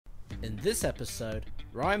In this episode,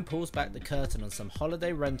 Ryan pulls back the curtain on some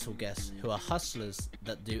holiday rental guests who are hustlers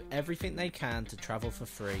that do everything they can to travel for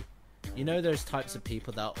free. You know those types of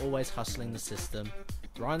people that are always hustling the system.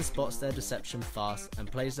 Ryan spots their deception fast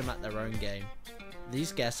and plays them at their own game.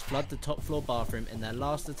 These guests flood the top floor bathroom in their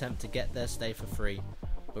last attempt to get their stay for free,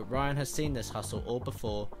 but Ryan has seen this hustle all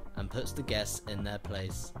before and puts the guests in their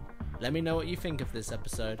place. Let me know what you think of this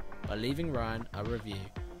episode by leaving Ryan a review.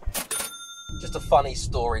 Just a funny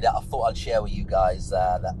story that I thought I'd share with you guys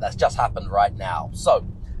that's just happened right now. So,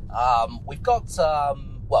 we've got,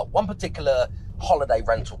 one particular holiday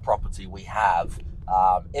rental property we have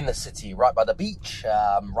in the city, right by the beach,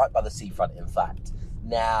 right by the seafront, in fact.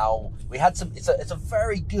 Now, we had it's a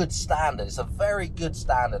very good standard. It's a very good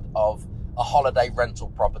standard of a holiday rental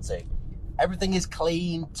property. Everything is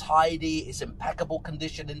clean, tidy, it's impeccable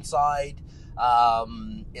condition inside.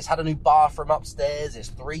 It's had a new bathroom upstairs. It's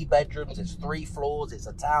 3 bedrooms, it's 3 floors, it's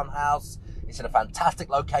a townhouse. It's in a fantastic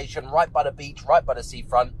location, right by the beach, right by the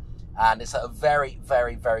seafront, and it's at a very,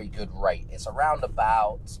 very, very good rate. It's around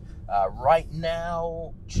about, right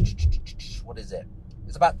now, what is it?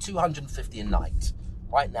 It's about $250 a night.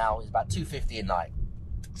 Right now, it's about $250 a night.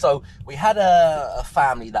 So we had a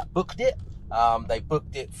family that booked it. They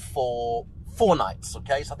booked it for 4 nights,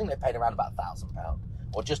 okay? So I think they paid around about £1,000,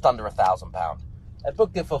 or just under £1,000. They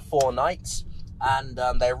booked it for 4 nights, and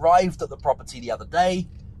they arrived at the property the other day,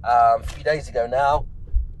 a few days ago now,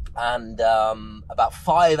 and about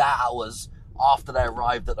 5 hours after they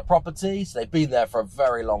arrived at the property, so they've been there for a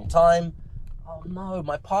very long time. Oh no,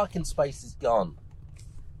 my parking space is gone.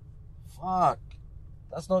 Fuck,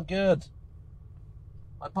 that's not good.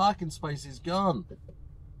 My parking space is gone.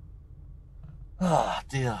 Ah,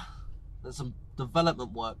 dear. There's some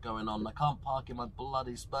development work going on. I can't park in my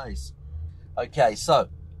bloody space. Okay, so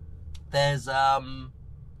there's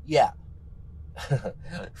yeah.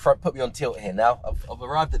 Put me on tilt here now. I've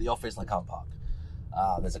arrived at the office and I can't park.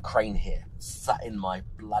 There's a crane here, sat in my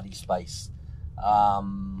bloody space. Never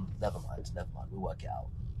mind. We'll work it out.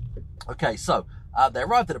 Okay, so they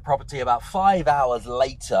arrived at the property. About 5 hours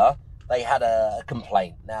later, they had a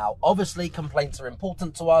complaint. Now, obviously, complaints are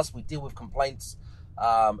important to us. We deal with complaints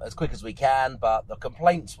as quick as we can, but the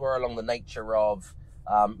complaints were along the nature of,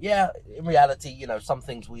 in reality, you know, some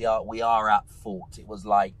things we are at fault. It was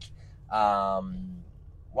like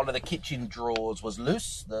one of the kitchen drawers was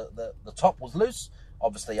loose. The top was loose.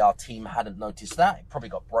 Obviously, our team hadn't noticed that. It probably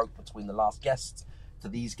got broke between the last guests to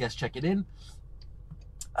these guests checking in.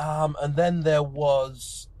 And then there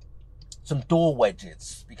was some door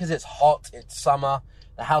wedges. Because it's hot, it's summer,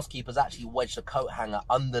 the housekeepers actually wedged a coat hanger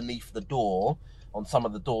underneath the door on some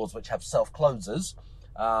of the doors which have self-closers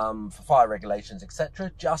for fire regulations,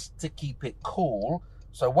 etc., just to keep it cool.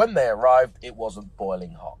 So when they arrived, it wasn't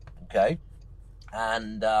boiling hot, okay?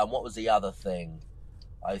 And what was the other thing?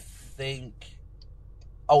 I think...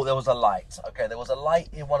 Oh, there was a light. Okay, there was a light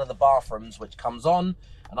in one of the bathrooms which comes on,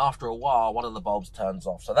 and after a while, one of the bulbs turns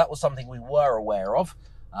off. So that was something we were aware of.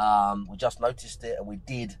 We just noticed it, and we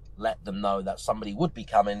did let them know that somebody would be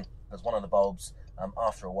coming, as one of the bulbs,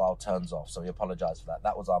 after a while, turns off. So we apologize for that.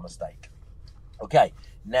 That was our mistake. Okay,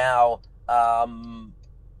 now,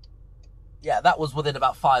 that was within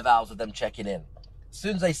about 5 hours of them checking in. As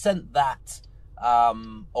soon as they sent that,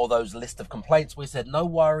 or those list of complaints, we said, no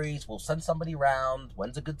worries, we'll send somebody round.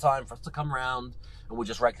 When's a good time for us to come round? And we'll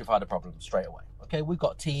just rectify the problem straight away. Okay, we've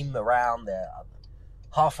got a team around there.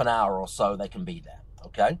 Half an hour or so, they can be there.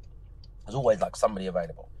 Okay, there's always like somebody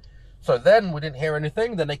available. So then we didn't hear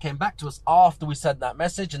anything. Then they came back to us after we sent that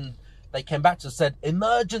message, and they came back to us and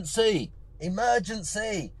said,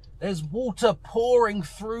 emergency, there's water pouring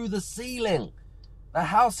through the ceiling. The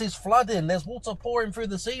house is flooding. There's water pouring through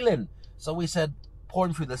the ceiling. So we said,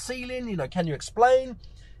 pouring through the ceiling, you know, can you explain?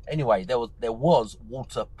 Anyway, there was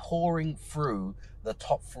water pouring through the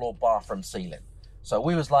top floor bathroom ceiling. So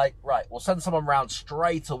we was like, right, we'll send someone round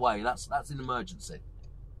straight away. That's an emergency.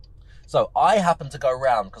 So I happen to go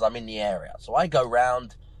round because I'm in the area. So I go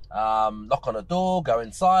round, knock on a door, go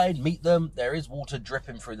inside, meet them. There is water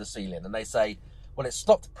dripping through the ceiling. And they say, well, it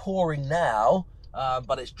stopped pouring now,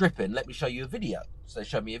 but it's dripping. Let me show you a video. So they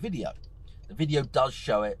showed me a video. The video does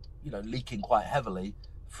show it, you know, leaking quite heavily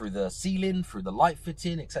through the ceiling, through the light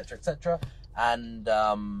fitting, etc., etc. And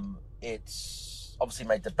it's obviously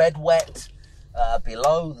made the bed wet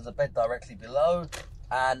below. There's a bed directly below.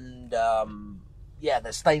 And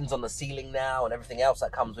there's stains on the ceiling now and everything else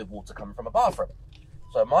that comes with water coming from a bathroom.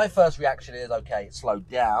 So my first reaction is, okay, it slowed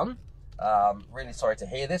down. Really sorry to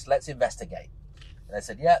hear this. Let's investigate. And they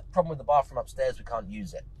said, yeah, problem with the bathroom upstairs, we can't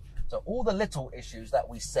use it. So all the little issues that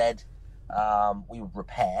we said we would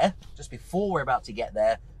repair, just before we're about to get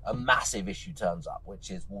there, a massive issue turns up,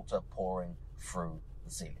 which is water pouring through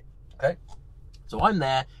the ceiling. Okay, so I'm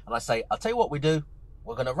there and I say, I'll tell you what we do.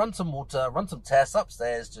 We're going to run some water, run some tests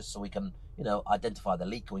upstairs just so we can, identify the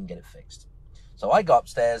leak and we can get it fixed. So I go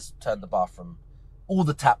upstairs, turn the bathroom, all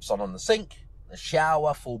the taps on the sink, the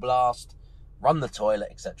shower, full blast, run the toilet,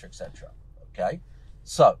 etc., etc. Okay,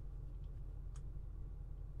 so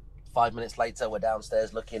 5 minutes later, we're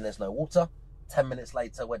downstairs looking, there's no water. 10 minutes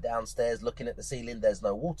later, we're downstairs looking at the ceiling, there's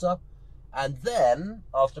no water. And then,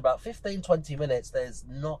 after about 15, 20 minutes, there's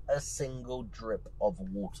not a single drip of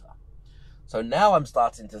water. So now I'm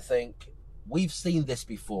starting to think, we've seen this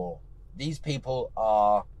before. These people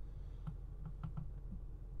are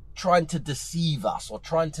trying to deceive us or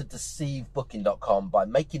trying to deceive Booking.com by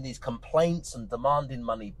making these complaints and demanding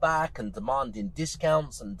money back and demanding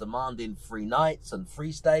discounts and demanding free nights and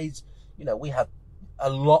free stays. We have a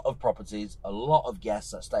lot of properties, a lot of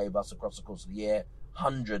guests that stay with us across the course of the year,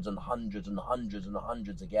 hundreds and hundreds and hundreds and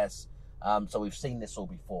hundreds of guests. So we've seen this all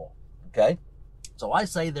before. Okay, so I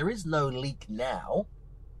say there is no leak now,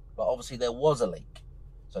 but obviously there was a leak.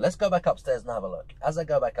 So let's go back upstairs and have a look. As I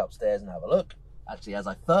go back upstairs and have a look, actually, as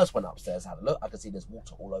I first went upstairs and had a look, I could see there's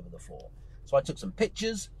water all over the floor. So I took some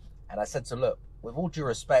pictures and I said to them, look, with all due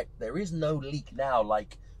respect, there is no leak now,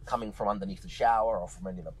 like coming from underneath the shower or from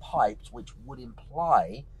any of the pipes, which would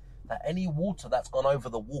imply that any water that's gone over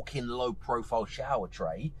the walk-in low-profile shower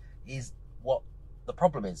tray is what the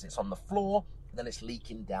problem is. It's on the floor, and then it's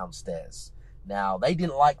leaking downstairs. Now, they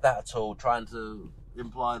didn't like that at all, trying to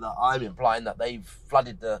imply that I'm implying that they've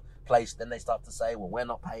flooded the place. Then they start to say, well, we're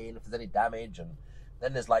not paying if there's any damage. And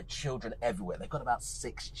then there's like children everywhere. They've got about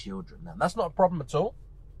 6 children. Now, that's not a problem at all.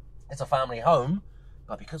 It's a family home.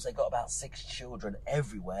 But because they've got about 6 children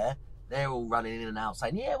everywhere, they're all running in and out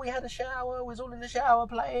saying, yeah, we had a shower, we was all in the shower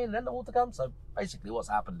playing, and then the water comes. So basically what's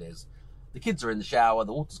happened is the kids are in the shower,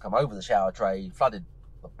 the water's come over the shower tray, flooded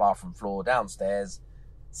the bathroom floor, downstairs,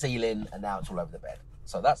 ceiling, and now it's all over the bed.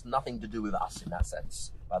 So that's nothing to do with us in that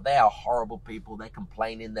sense. But they are horrible people. They're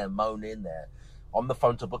complaining, they're moaning, they're on the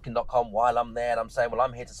phone to Booking.com while I'm there, and I'm saying, well,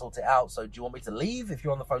 I'm here to sort it out, so do you want me to leave if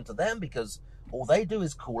you're on the phone to them? Because all they do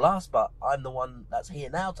is call us, but I'm the one that's here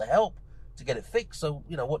now to help, to get it fixed, so,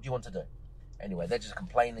 what do you want to do? Anyway, they're just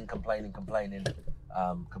complaining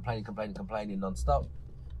non-stop.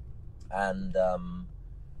 And,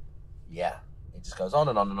 yeah, it just goes on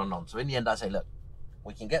and on and on and on. So in the end, I say, look,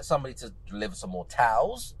 we can get somebody to deliver some more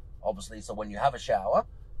towels, obviously, so when you have a shower,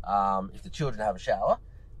 if the children have a shower,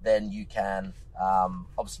 then you can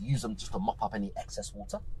obviously use them just to mop up any excess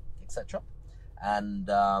water, etc. And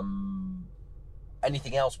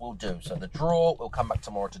anything else will do. So the drawer, we'll come back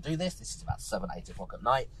tomorrow to do this. This is about 7, 8 o'clock at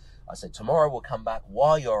night. I say tomorrow we'll come back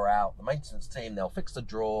while you're out. The maintenance team, they'll fix the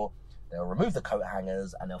drawer, they'll remove the coat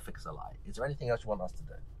hangers, and they'll fix the light. Is there anything else you want us to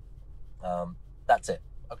do? That's it.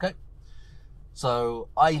 Okay. So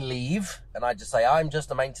I leave and I just say, I'm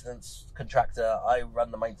just a maintenance contractor. I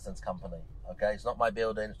run the maintenance company. Okay. It's not my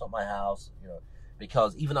building. It's not my house,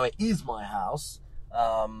 because even though it is my house,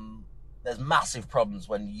 there's massive problems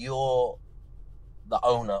when you're the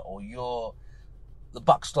owner or the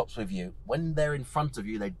buck stops with you. When they're in front of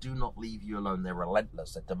you, they do not leave you alone. They're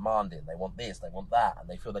relentless. They're demanding. They want this, they want that, and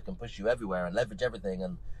they feel they can push you everywhere and leverage everything.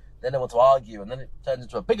 And then they want to argue, and then it turns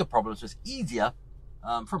into a bigger problem. So it's easier,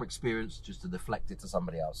 from experience, just to deflect it to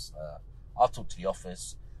somebody else. I'll talk to the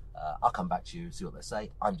office. I'll come back to you, see what they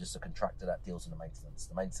say. I'm just a contractor that deals in the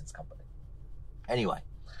maintenance company. Anyway,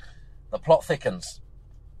 the plot thickens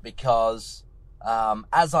because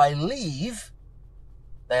as I leave,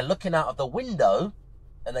 they're looking out of the window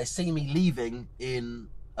and they see me leaving in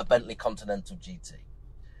a Bentley Continental GT.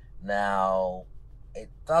 Now, it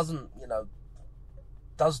doesn't,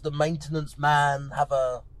 does the maintenance man have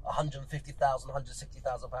a 150,000,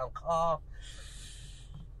 160,000 pound car?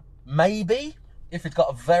 Maybe, if it's got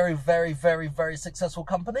a very, very, very, very successful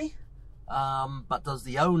company. But does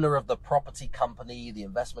the owner of the property company, the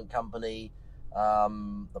investment company,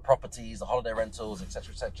 the properties, the holiday rentals,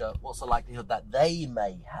 etc., etc., what's the likelihood that they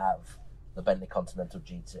may have the Bentley Continental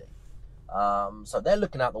GT? So they're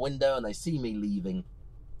looking out the window and they see me leaving,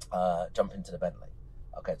 jump into the Bentley.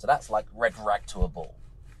 Okay, so that's like red rag to a bull.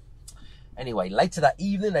 Anyway, later that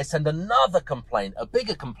evening, they send another complaint, a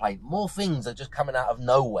bigger complaint. More things are just coming out of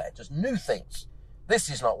nowhere, just new things. This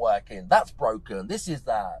is not working. That's broken. This is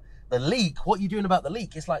that. The leak, what are you doing about the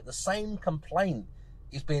leak? It's like the same complaint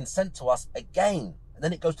is being sent to us again. And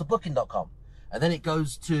then it goes to Booking.com. And then it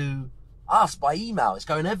goes to us by email. It's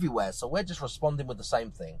going everywhere. So we're just responding with the same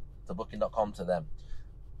thing to Booking.com, to them.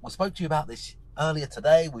 We spoke to you about this earlier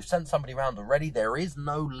today. We've sent somebody around already. There is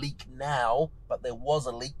no leak now, but there was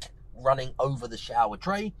a leak running over the shower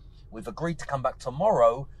tray. We've agreed to come back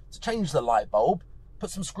tomorrow to change the light bulb, put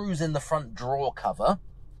some screws in the front drawer cover,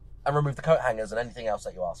 and remove the coat hangers and anything else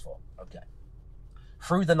that you asked for. Okay.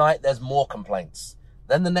 Through the night, there's more complaints.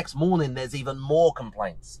 Then the next morning, there's even more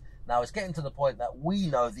complaints. Now, it's getting to the point that we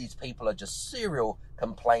know these people are just serial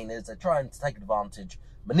complainers. They're trying to take advantage,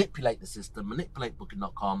 manipulate the system, manipulate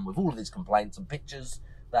Booking.com with all of these complaints and pictures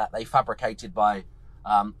that they fabricated by,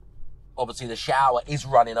 obviously the shower is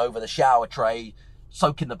running over the shower tray,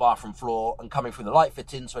 soaking the bathroom floor and coming through the light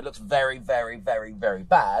fitting. So it looks very, very, very, very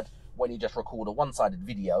bad when you just record a one-sided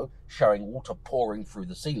video showing water pouring through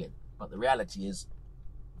the ceiling. But the reality is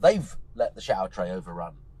they've let the shower tray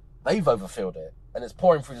overrun. They've overfilled it and it's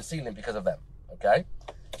pouring through the ceiling because of them. Okay.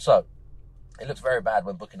 So it looks very bad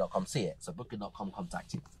when Booking.com see it. So Booking.com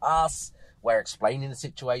contacted us. We're explaining the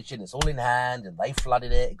situation. It's all in hand and they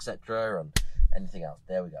flooded it, etc. and anything else.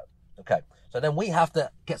 There we go. Okay. So then we have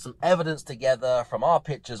to get some evidence together from our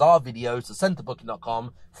pictures, our videos to send to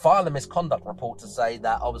Booking.com, file a misconduct report to say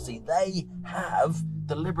that obviously they have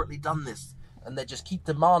deliberately done this and they just keep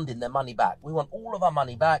demanding their money back. We want all of our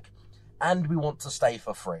money back and we want to stay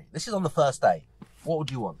for free. This is on the first day. What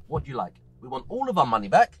would you want? What do you like? We want all of our money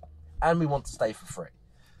back and we want to stay for free.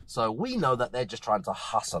 So we know that they're just trying to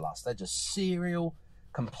hustle us. They're just serial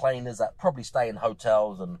complainers that probably stay in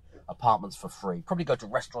hotels and apartments for free. Probably go to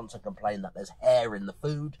restaurants and complain that there's hair in the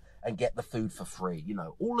food and get the food for free. You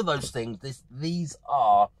know, all of those things. These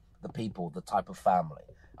are the people, the type of family.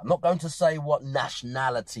 I'm not going to say what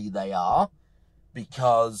nationality they are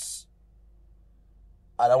because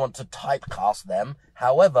I don't want to typecast them.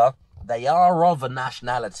 However, they are of a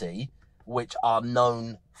nationality which are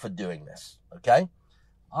known for doing this. Okay?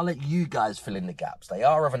 I'll let you guys fill in the gaps. They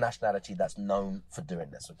are of a nationality that's known for doing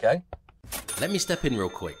this. Okay? Let me step in real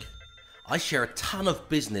quick. I share a ton of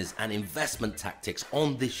business and investment tactics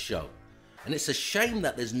on this show, and it's a shame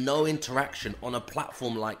that there's no interaction on a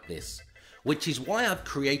platform like this, which is why I've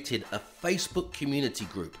created a Facebook community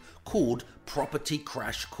group called Property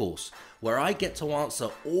Crash Course, where I get to answer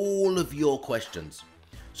all of your questions.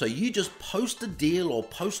 So you just post a deal or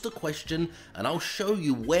post a question and I'll show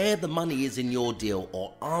you where the money is in your deal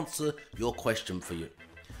or answer your question for you.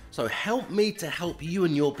 So help me to help you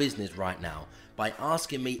and your business right now by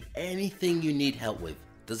asking me anything you need help with.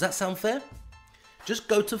 Does that sound fair? Just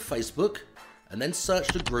go to Facebook and then search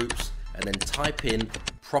the groups and then type in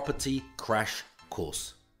Property Crash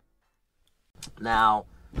Course. Now,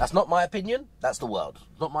 that's not my opinion, that's the world.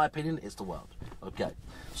 Not my opinion, it's the world. Okay,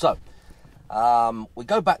 so we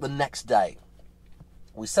go back the next day.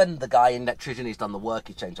 We send the guy in, electrician, he's done the work,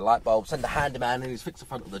 he's changed the light bulb, send the handyman in, he's fixed the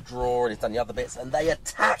front of the drawer and he's done the other bits, and they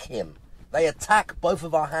attack him. They attack both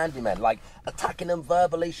of our handymen, like attacking them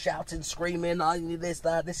verbally, shouting, screaming, I need this,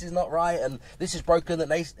 that, this is not right, and this is broken. And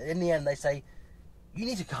they, in the end, they say, you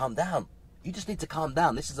need to calm down. You just need to calm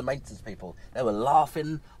down. This is the maintenance people. They were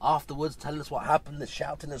laughing afterwards, telling us what happened. They're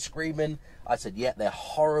shouting and screaming. I said, yeah, they're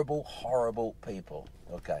horrible, horrible people.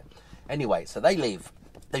 Okay. Anyway, so they leave.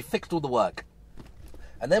 They fixed all the work.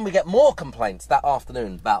 And then we get more complaints that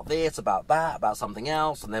afternoon about this, about that, about something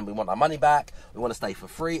else. And then we want our money back. We want to stay for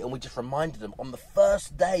free. And we just reminded them on the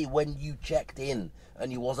first day when you checked in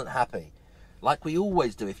and you wasn't happy. Like we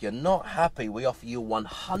always do, if you're not happy, we offer you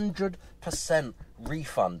 100%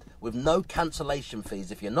 refund with no cancellation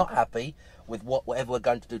fees if you're not happy with whatever we're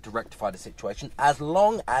going to do to rectify the situation, as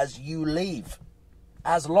long as you leave.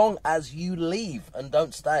 As long as you leave and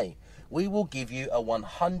don't stay, we will give you a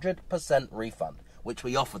 100% refund, which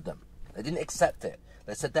we offered them. They didn't accept it.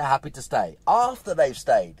 They said they're happy to stay. After they've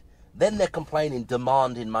stayed, then they're complaining,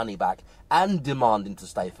 demanding money back and demanding to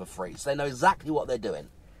stay for free. So they know exactly what they're doing.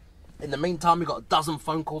 In the meantime, we got a dozen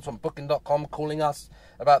phone calls from Booking.com calling us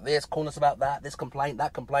about this, calling us about that, this complaint,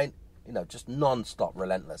 that complaint, you know, just non-stop,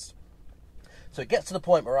 relentless. So it gets to the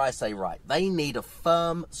point where I say, right, they need a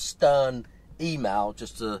firm, stern email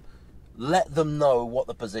just to let them know what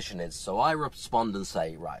the position is. So I respond and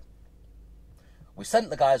say, right, we sent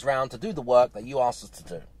the guys round to do the work that you asked us to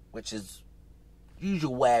do, which is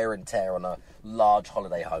usual wear and tear on a large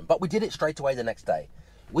holiday home. But we did it straight away the next day.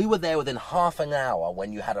 We were there within half an hour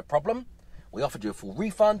when you had a problem. We offered you a full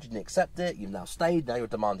refund. You didn't accept it. You've now stayed. Now you're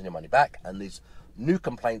demanding your money back. And these new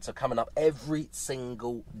complaints are coming up every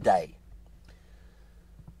single day.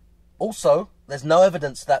 Also, there's no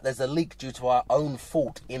evidence that there's a leak due to our own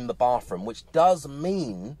fault in the bathroom, which does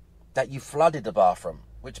mean that you flooded the bathroom,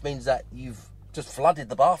 which means that you've just flooded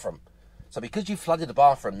the bathroom. So because you flooded the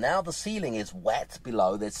bathroom, now the ceiling is wet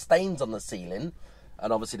below. There's stains on the ceiling.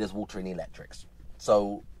 And obviously there's water in the electrics.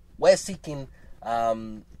 So we're seeking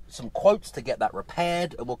some quotes to get that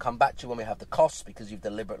repaired, and we'll come back to you when we have the costs, because you've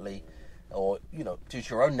deliberately, or due to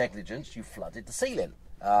your own negligence, you flooded the ceiling,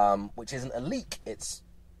 which isn't a leak, it's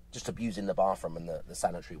just abusing the bathroom and the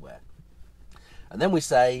sanitary ware. And then we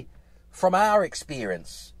say, from our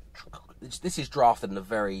experience, this is drafted in a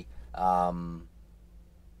very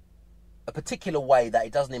a particular way that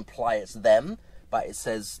it doesn't imply it's them, but it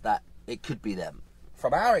says that it could be them.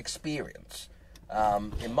 From our experience,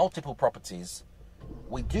 in multiple properties,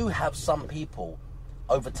 we do have some people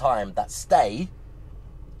over time that stay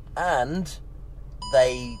and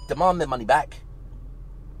they demand their money back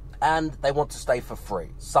and they want to stay for free.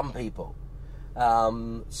 Some people.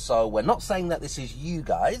 So we're not saying that this is you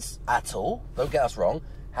guys at all. Don't get us wrong.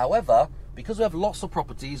 However, because we have lots of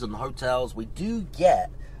properties and hotels, we do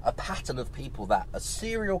get a pattern of people that are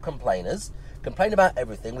serial complainers, complain about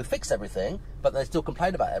everything. We fix everything, but they still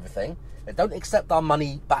complain about everything. They don't accept our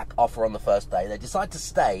money back offer on the first day. They decide to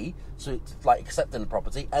stay, so it's like accepting the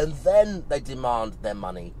property, and then they demand their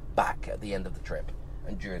money back at the end of the trip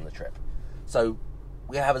and during the trip. So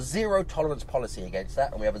we have a zero tolerance policy against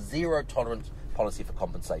that, and we have a zero tolerance policy for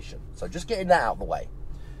compensation. So just getting that out of the way.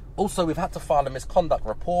 Also, we've had to file a misconduct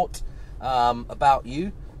report about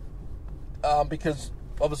you because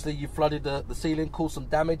obviously you flooded the ceiling, caused some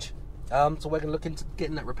damage. So we're going to look into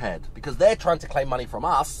getting that repaired, because they're trying to claim money from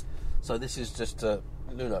us. So this is just to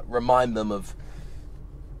remind them of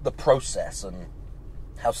the process and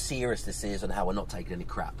how serious this is and how we're not taking any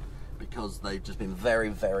crap, because they've just been very,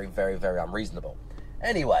 very, very, very unreasonable.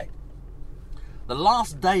 Anyway, the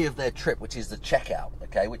last day of their trip, which is the checkout,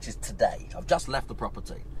 okay, which is today. I've just left the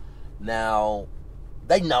property. Now,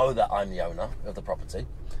 they know that I'm the owner of the property,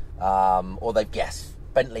 or they've guessed.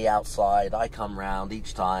 Bentley outside, I come round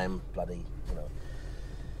each time, bloody,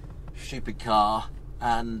 stupid car,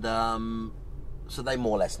 and so they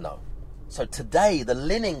more or less know. So today, the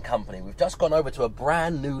linen company, we've just gone over to a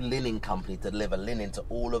brand new linen company to deliver linen to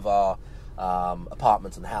all of our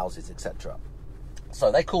apartments and houses, etc.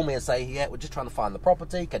 So they call me and say, yeah, we're just trying to find the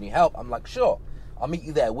property, can you help? I'm like, sure, I'll meet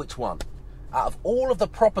you there, which one? Out of all of the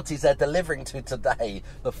properties they're delivering to today,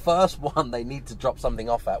 the first one they need to drop something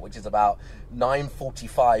off at, which is about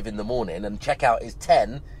 9:45 in the morning, and checkout is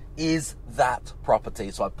 10, is that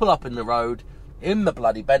property. So I pull up in the road, in the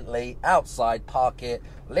bloody Bentley, outside, park it,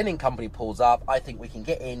 linen company pulls up, I think we can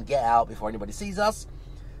get in, get out before anybody sees us,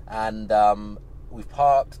 and we've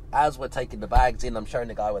parked. As we're taking the bags in, I'm showing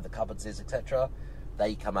the guy where the cupboards is, etc.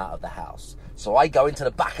 They come out of the house. So I go into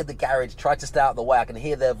the back of the garage, try to stay out of the way. I can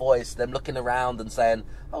hear their voice, them looking around and saying,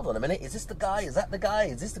 hold on a minute, is this the guy? Is that the guy?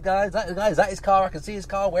 Is this the guy? Is that the guy? Is that his car? I can see his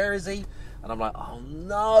car. Where is he? And I'm like, oh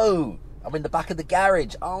no, I'm in the back of the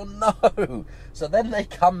garage. Oh no. So then they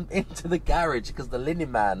come into the garage because the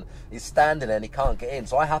linen man is standing there and he can't get in.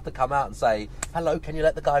 So I have to come out and say, hello, can you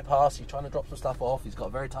let the guy pass? He's trying to drop some stuff off. He's got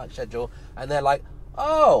a very tight schedule. And they're like,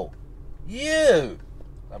 oh, you.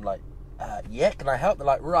 I'm like, yeah, can I help? They're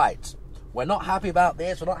like, right, we're not happy about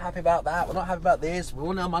this, we're not happy about that, we're not happy about this, we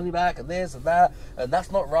want our money back, and this and that, and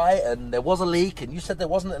that's not right, and there was a leak, and you said there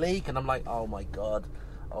wasn't a leak, and I'm like, oh my god,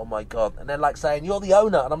 and they're like saying, you're the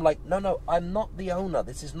owner, and I'm like, no, I'm not the owner,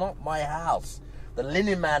 this is not my house. The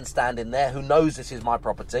linen man standing there, who knows this is my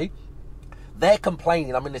property, they're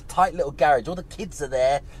complaining. I'm in this tight little garage, all the kids are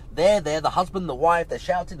there, they're there, the husband, the wife, they're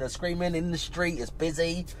shouting, they're screaming in the street, it's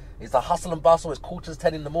busy. It's the hustle and bustle. It's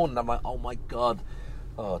 9:45 in the morning. I'm like, oh my god,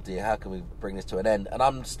 oh dear, how can we bring this to an end? And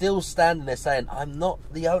I'm still standing there saying, I'm not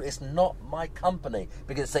the owner. It's not my company,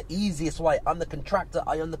 because it's the easiest way. I'm the contractor.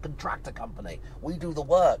 I own the contractor company. We do the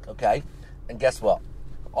work, okay? And guess what?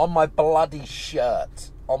 On my bloody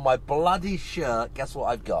shirt, guess what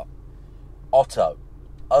I've got? Otto,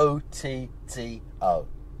 O-T-T-O.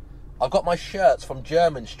 I've got my shirts from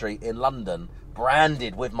Jermyn Street in London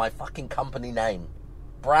branded with my fucking company name.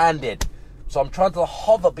 Branded. So I'm trying to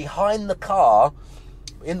hover behind the car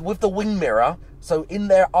with the wing mirror, so in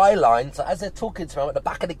their eye line, so as they're talking to me, I'm at the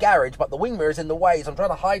back of the garage, but the wing mirror is in the way, so I'm trying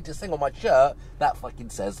to hide this thing on my shirt that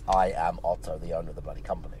fucking says, I am Otto, the owner of the bloody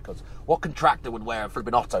company. Because what contractor would wear a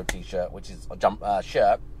flipping Otto t-shirt, which is a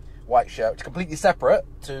shirt, white shirt, which is completely separate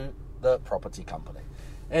to the property company.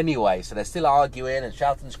 Anyway, so they're still arguing and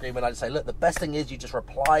shouting and screaming. I just say, look, the best thing is you just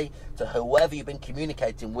reply to whoever you've been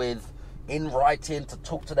communicating with in writing to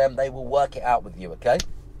talk to them. They will work it out with you, okay?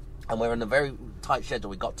 And we're in a very tight schedule.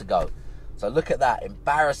 We got to go. So look at that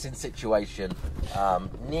embarrassing situation.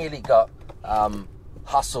 Nearly got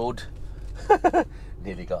hustled.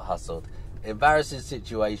 Nearly got hustled. Embarrassing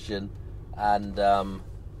situation. And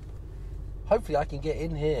hopefully I can get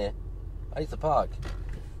in here. I need to park.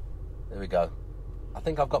 There we go. I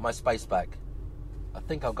think I've got my space back.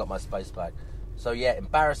 So yeah,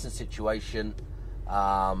 embarrassing situation.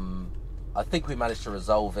 I think we managed to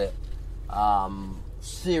resolve it.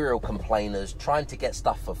 Serial complainers trying to get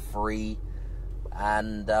stuff for free,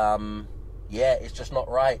 and yeah, it's just not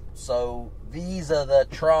right. So these are the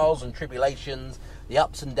trials and tribulations, the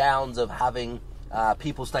ups and downs of having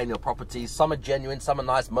people stay in your properties. Some are genuine, some are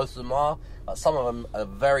nice, most of them are, but some of them are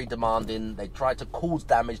very demanding. They try to cause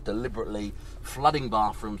damage deliberately, flooding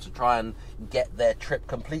bathrooms to try and get their trip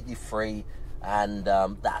completely free, and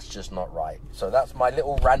that's just not right. So that's my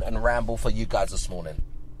little rant and ramble for you guys this morning.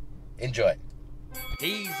 Enjoy.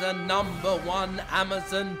 He's a #1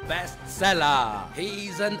 Amazon bestseller.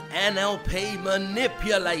 He's an NLP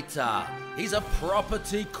manipulator. He's a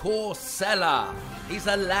property course seller. He's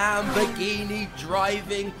a Lamborghini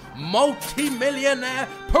driving multi-millionaire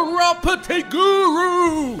property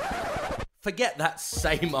guru. Forget that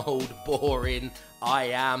same old boring I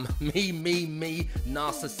am me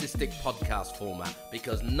narcissistic podcast format,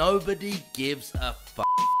 because nobody gives a fuck.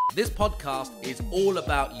 This podcast is all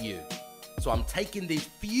about you. So I'm taking these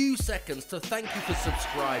few seconds to thank you for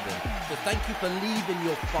subscribing, to thank you for leaving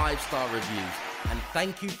your 5-star reviews, and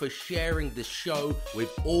thank you for sharing this show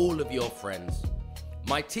with all of your friends.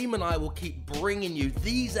 My team and I will keep bringing you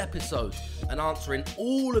these episodes and answering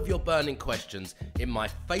all of your burning questions in my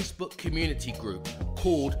Facebook community group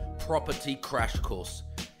called Property Crash Course.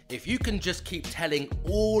 If you can just keep telling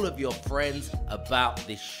all of your friends about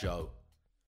this show.